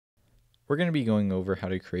we're going to be going over how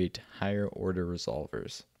to create higher order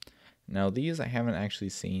resolvers. Now these I haven't actually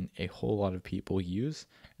seen a whole lot of people use,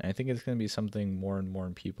 and I think it's going to be something more and more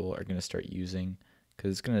people are going to start using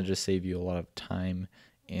because it's going to just save you a lot of time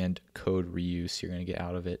and code reuse you're going to get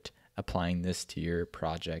out of it applying this to your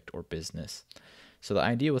project or business. So the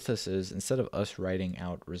idea with this is instead of us writing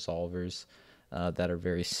out resolvers that are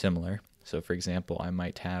very similar, so for example, I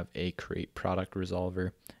might have a create product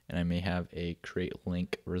resolver and I may have a create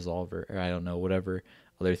link resolver, or I don't know, whatever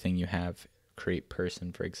other thing you have, create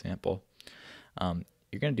person, for example.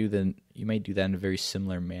 You're going to do you might do that in a very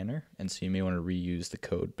similar manner, and so you may want to reuse the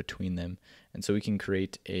code between them. And so we can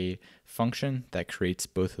create a function that creates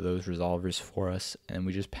both of those resolvers for us, and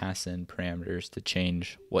we just pass in parameters to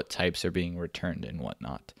change what types are being returned and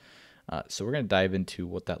whatnot. So we're going to dive into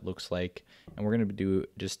what that looks like, and we're going to do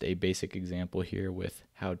just a basic example here with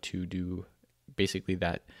how to do basically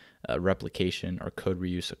that replication or code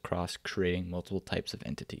reuse across creating multiple types of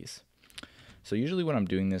entities. So usually when I'm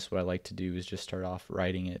doing this, what I like to do is just start off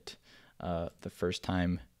writing it the first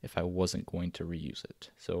time if I wasn't going to reuse it.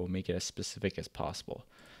 So make it as specific as possible.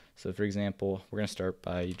 So for example, we're going to start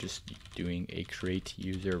by just doing a create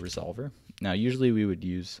user resolver. Now usually we would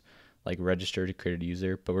use like register to create a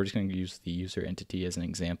user, but we're just going to use the user entity as an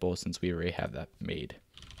example since we already have that made.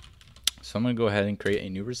 So I'm going to go ahead and create a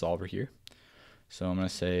new resolver here. So I'm going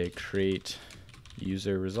to say create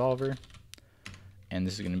user resolver, and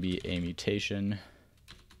this is going to be a mutation,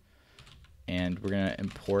 and we're going to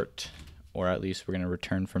import, or at least we're going to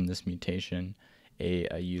return from this mutation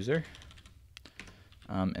a user.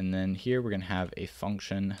 And then here we're going to have a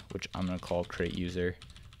function which I'm going to call create user.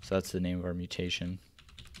 So that's the name of our mutation.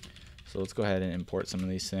 So let's go ahead and import some of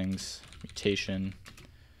these things. Mutation,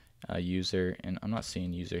 user, and I'm not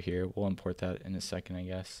seeing user here. We'll import that in a second, I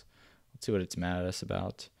guess. Let's see what it's mad at us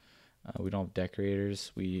about. We don't have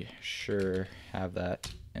decorators. We sure have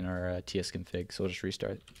that in our TS config, so we'll just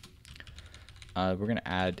restart. We're going to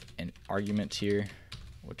add an argument here,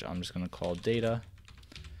 which I'm just going to call data.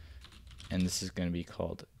 And this is going to be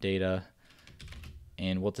called data.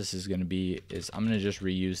 And what this is going to be is I'm going to just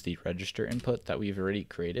reuse the register input that we've already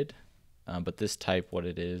created. But this type, what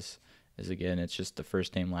it is again, it's just the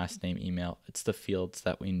first name, last name, email. It's the fields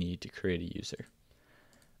that we need to create a user.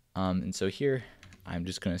 And so here, I'm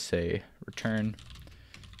just going to say return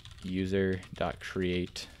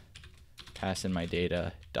user.create, pass in my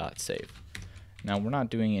data.save. Now we're not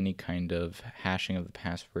doing any kind of hashing of the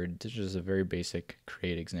password. This is a very basic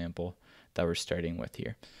create example that we're starting with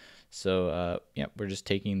here. So yeah, we're just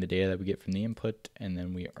taking the data that we get from the input and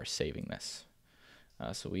then we are saving this.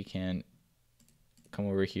 So we can come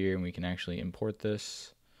over here and we can actually import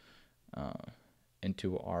this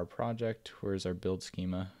into our project. Where's our build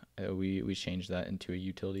schema? We changed that into a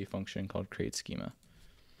utility function called create schema.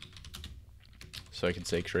 So I can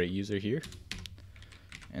say create user here.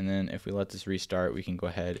 And then if we let this restart, we can go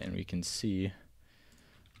ahead and we can see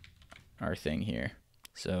our thing here.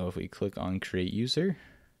 So if we click on create user,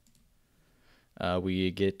 we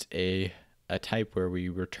get a type where we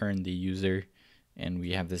return the user, and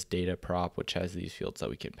we have this data prop which has these fields that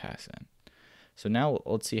we can pass in. So now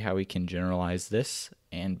let's see how we can generalize this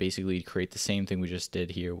and basically create the same thing we just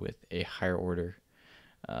did here with a higher order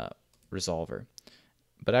resolver.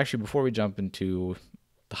 But actually, before we jump into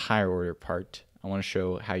the higher order part, I want to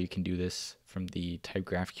show how you can do this from the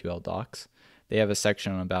TypeGraphQL docs. They have a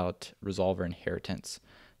section about resolver inheritance.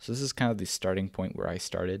 So this is kind of the starting point where I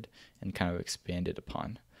started and kind of expanded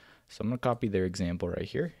upon. So I'm going to copy their example right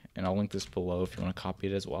here, and I'll link this below if you want to copy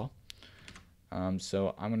it as well.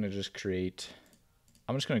 So I'm going to just create,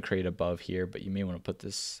 I'm just going to create above here, but you may want to put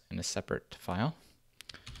this in a separate file.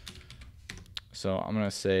 So I'm going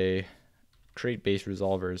to say create base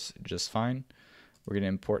resolvers just fine. We're going to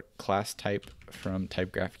import class type from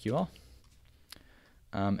TypeGraphQL.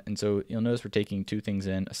 And so you'll notice we're taking two things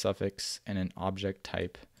in, a suffix and an object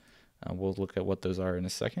type. We'll look at what those are in a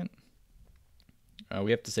second.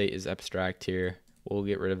 We have to say is abstract here. We'll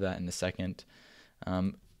get rid of that in a second.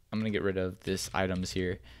 I'm going to get rid of this items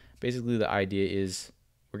here. Basically the idea is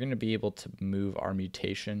we're going to be able to move our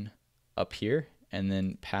mutation up here and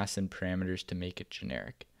then pass in parameters to make it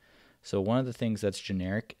generic. So one of the things that's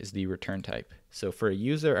generic is the return type. So for a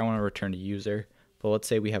user, I want to return a user, but let's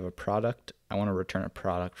say we have a product, I want to return a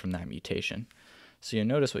product from that mutation. So you'll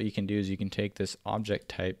notice what you can do is you can take this object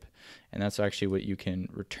type, and that's actually what you can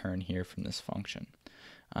return here from this function.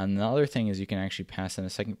 And the other thing is you can actually pass in a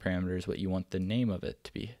second parameter is what you want the name of it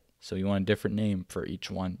to be. So you want a different name for each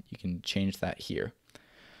one. You can change that here.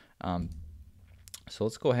 So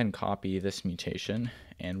let's go ahead and copy this mutation,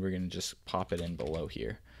 and we're going to just pop it in below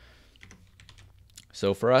here.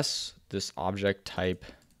 So for us, this object type,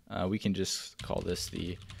 we can just call this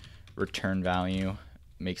the return value.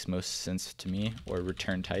 Makes most sense to me, or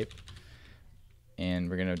return type. And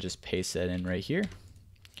we're gonna just paste that in right here.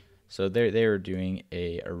 So they were doing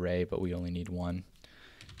a array, but we only need one.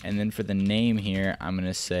 And then for the name here, I'm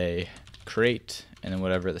gonna say create, and then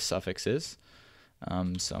whatever the suffix is.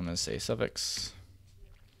 So I'm gonna say suffix.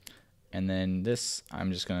 And then this,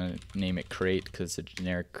 I'm just gonna name it create because it's a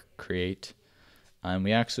generic create. And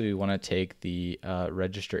we actually want to take the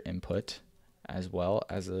register input as well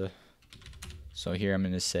as a. So here I'm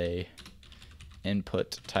gonna say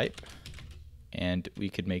input type, and we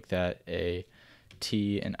could make that a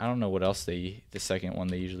T, and I don't know what else the second one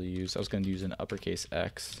they usually use. I was going to use an uppercase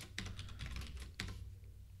X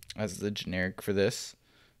as the generic for this.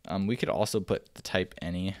 We could also put the type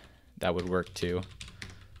any. That would work too.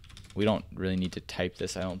 We don't really need to type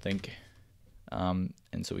this, I don't think. And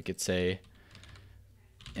so we could say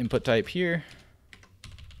input type here.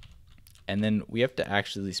 And then we have to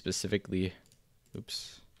actually specifically,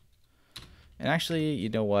 oops. And actually, you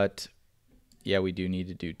know what? Yeah, we do need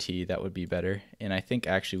to do T. That would be better. And I think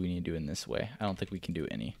actually we need to do it in this way. I don't think we can do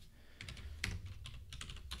any.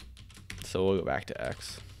 So we'll go back to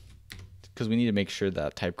X. Because we need to make sure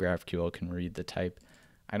that TypeGraphQL can read the type.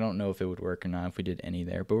 I don't know if it would work or not if we did any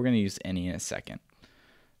there, but we're going to use any in a second.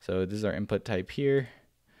 So this is our input type here.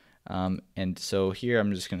 And so here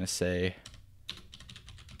I'm just going to say,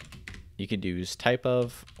 you could use type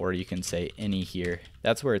of, or you can say any here.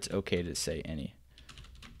 That's where it's okay to say any.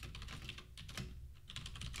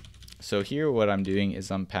 So here what I'm doing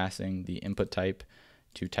is I'm passing the input type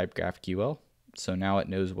to TypeGraphQL. So now it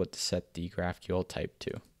knows what to set the GraphQL type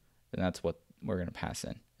to. And that's what we're going to pass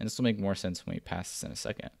in. And this will make more sense when we pass this in a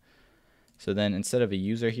second. So then instead of a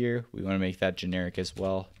user here, we want to make that generic as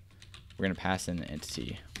well. We're going to pass in an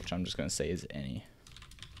entity, which I'm just going to say is any.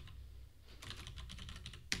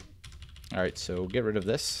 All right, so get rid of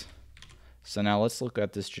this. So now let's look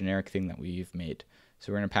at this generic thing that we've made.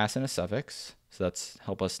 So we're going to pass in a suffix. So that's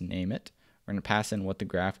help us name it. We're going to pass in what the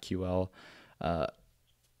GraphQL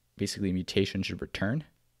basically mutation should return.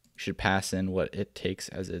 We should pass in what it takes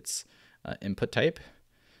as its input type.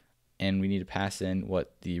 And we need to pass in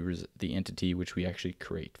what the entity which we actually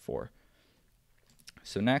create for.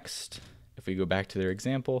 So next, if we go back to their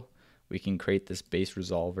example, we can create this base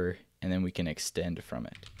resolver, and then we can extend from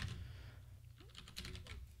it.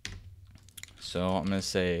 So I'm going to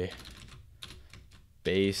say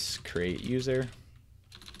base create user.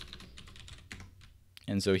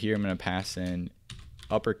 And so here I'm going to pass in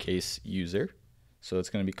uppercase user. So it's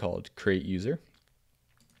going to be called create user.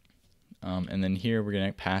 And then here we're going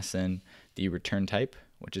to pass in the return type,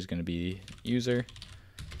 which is going to be user,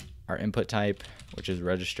 our input type, which is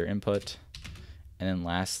register input, and then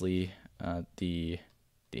lastly the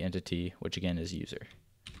entity, which again is user.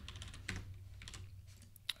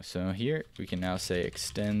 So here we can now say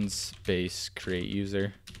extends base create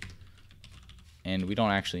user, and we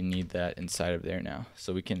don't actually need that inside of there now.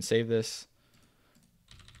 So we can save this,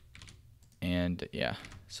 and yeah,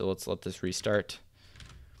 so let's let this restart.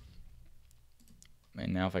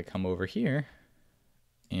 And now if I come over here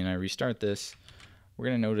and I restart this, we're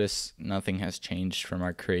going to notice nothing has changed from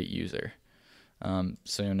our create user.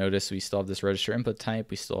 So you'll notice we still have this register input type,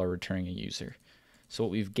 we still are returning a user. So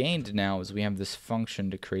what we've gained now is we have this function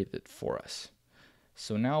to create it for us.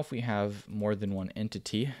 So now if we have more than one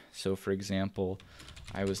entity, so for example,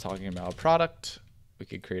 I was talking about a product, we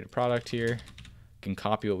could create a product here, we can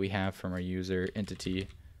copy what we have from our user entity.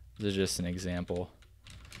 This is just an example.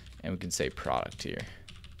 And we can say product here.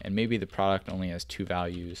 And maybe the product only has two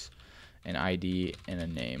values, an ID and a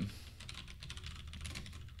name.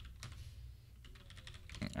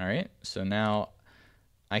 All right, so now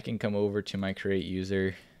I can come over to my create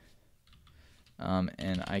user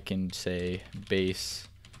and I can say base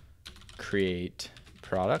create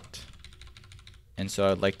product. And so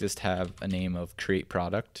I'd like this to have a name of create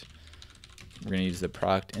product. We're gonna use the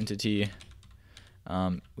product entity.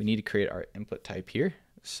 We need to create our input type here.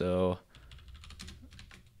 So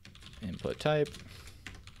input type,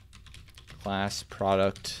 class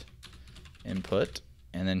product input,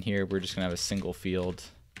 and then here we're just gonna have a single field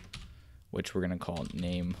which we're gonna call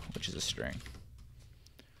name, which is a string.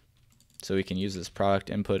 So we can use this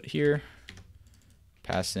product input here,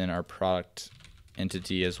 pass in our product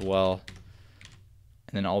entity as well,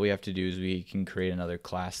 and then all we have to do is we can create another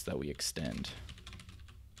class that we extend.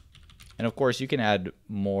 And of course, you can add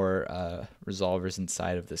more resolvers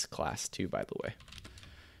inside of this class too, by the way.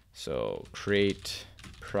 So create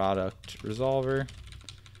product resolver,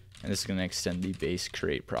 and this is going to extend the base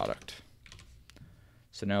create product.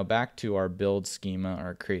 So now back to our build schema,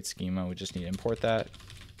 our create schema, we just need to import that.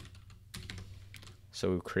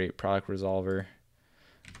 So we create product resolver,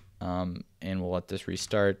 and we'll let this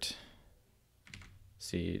restart.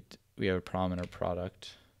 See, we have a problem in our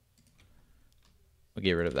product. We'll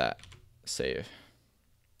get rid of that. Save.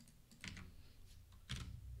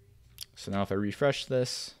 So now if I refresh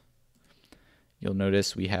this, you'll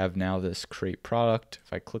notice we have now this create product.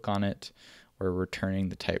 If I click on it, we're returning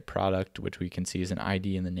the type product, which we can see is an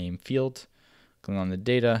ID in the name field. Click on the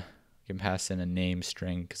data, we can pass in a name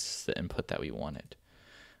string because it's the input that we wanted.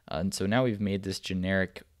 And so now we've made this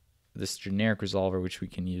generic resolver, which we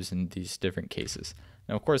can use in these different cases.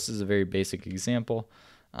 Now, of course, this is a very basic example,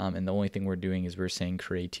 and the only thing we're doing is we're saying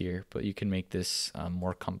create here, but you can make this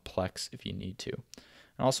more complex if you need to.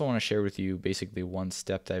 I also want to share with you basically one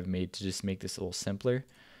step that I've made to just make this a little simpler.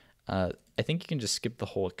 I think you can just skip the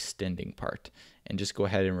whole extending part and just go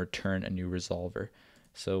ahead and return a new resolver.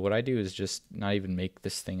 So what I do is just not even make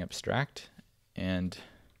this thing abstract, and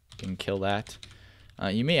you can kill that.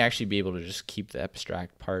 You may actually be able to just keep the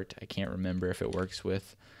abstract part. I can't remember if it works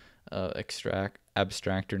with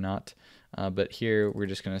abstract or not. But here we're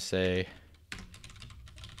just going to say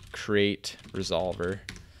create resolver.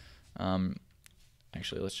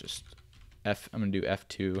 Actually, let's just I'm going to do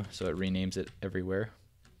F2 so it renames it everywhere.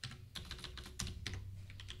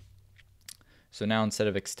 So now instead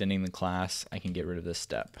of extending the class, I can get rid of this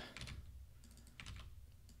step.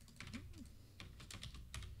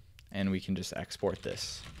 And we can just export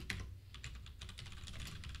this.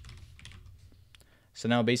 So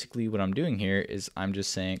now basically what I'm doing here is I'm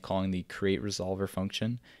just calling the create resolver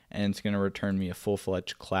function, and it's going to return me a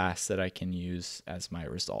full-fledged class that I can use as my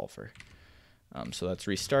resolver. So that's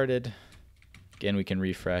restarted. Again, we can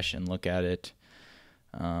refresh and look at it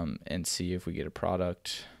and see if we get a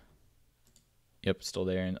product. Yep, it's still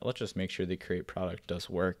there. And let's just make sure the create product does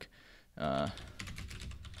work.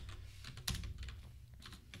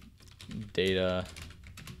 Data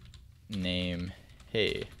name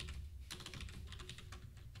hey,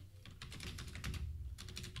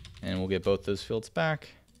 and we'll get both those fields back.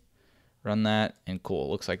 Run that, and cool, it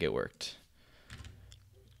looks like it worked.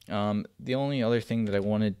 The only other thing that I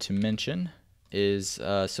wanted to mention is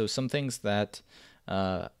so some things that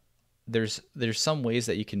there's some ways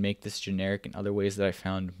that you can make this generic and other ways that I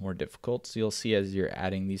found more difficult. So you'll see as you're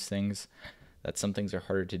adding these things that some things are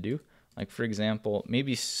harder to do. Like for example,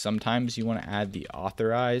 maybe sometimes you want to add the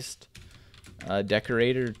authorized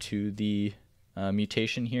decorator to the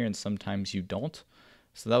mutation here, and sometimes you don't.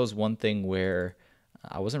 So that was one thing where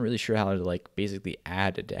I wasn't really sure how to basically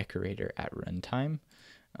add a decorator at runtime.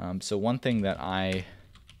 So one thing that I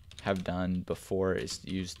have done before is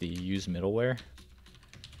use the use middleware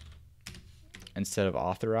instead of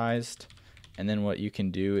authorized. And then what you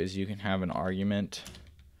can do is you can have an argument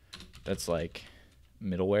that's like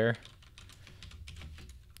middleware,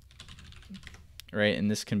 right? And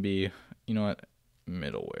this can be, you know what,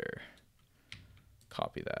 middleware.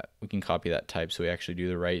 Copy that. We can copy that type so we actually do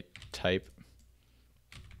the right type.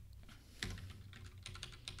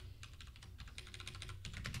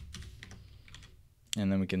 And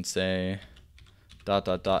then we can say ...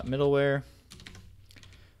 middleware.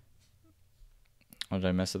 Oh, did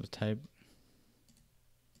I mess up the type?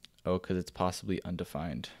 Oh, because it's possibly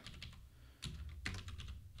undefined.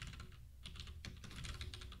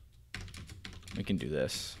 We can do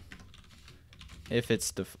this. If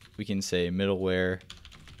it's we can say middleware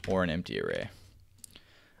or an empty array.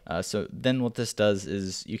 So then what this does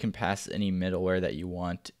is you can pass any middleware that you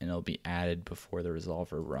want, and it'll be added before the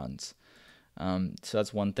resolver runs. So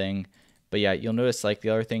that's one thing. But yeah, you'll notice the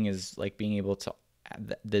other thing is being able to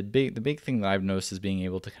add the big thing that I've noticed is being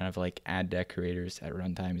able to kind of add decorators at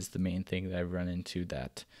runtime is the main thing that I've run into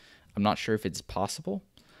that I'm not sure if it's possible.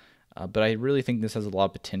 But I really think this has a lot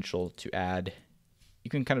of potential to add. You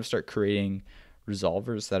can kind of start creating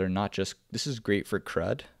resolvers that are not just, this is great for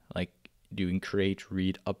CRUD, like doing create,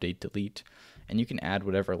 read, update, delete, and you can add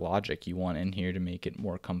whatever logic you want in here to make it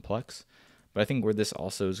more complex. But I think where this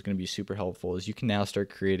also is going to be super helpful is you can now start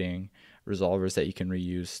creating resolvers that you can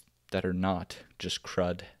reuse that are not just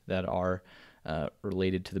CRUD, that are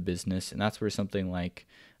related to the business. And that's where something like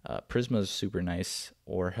Prisma is super nice,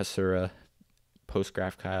 or Hasura,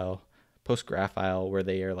 PostGraphQL, where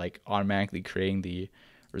they are automatically creating the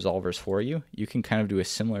resolvers for you. You can kind of do a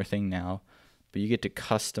similar thing now, but you get to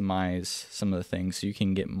customize some of the things so you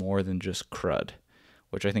can get more than just CRUD,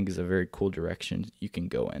 which I think is a very cool direction you can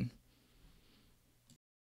go in.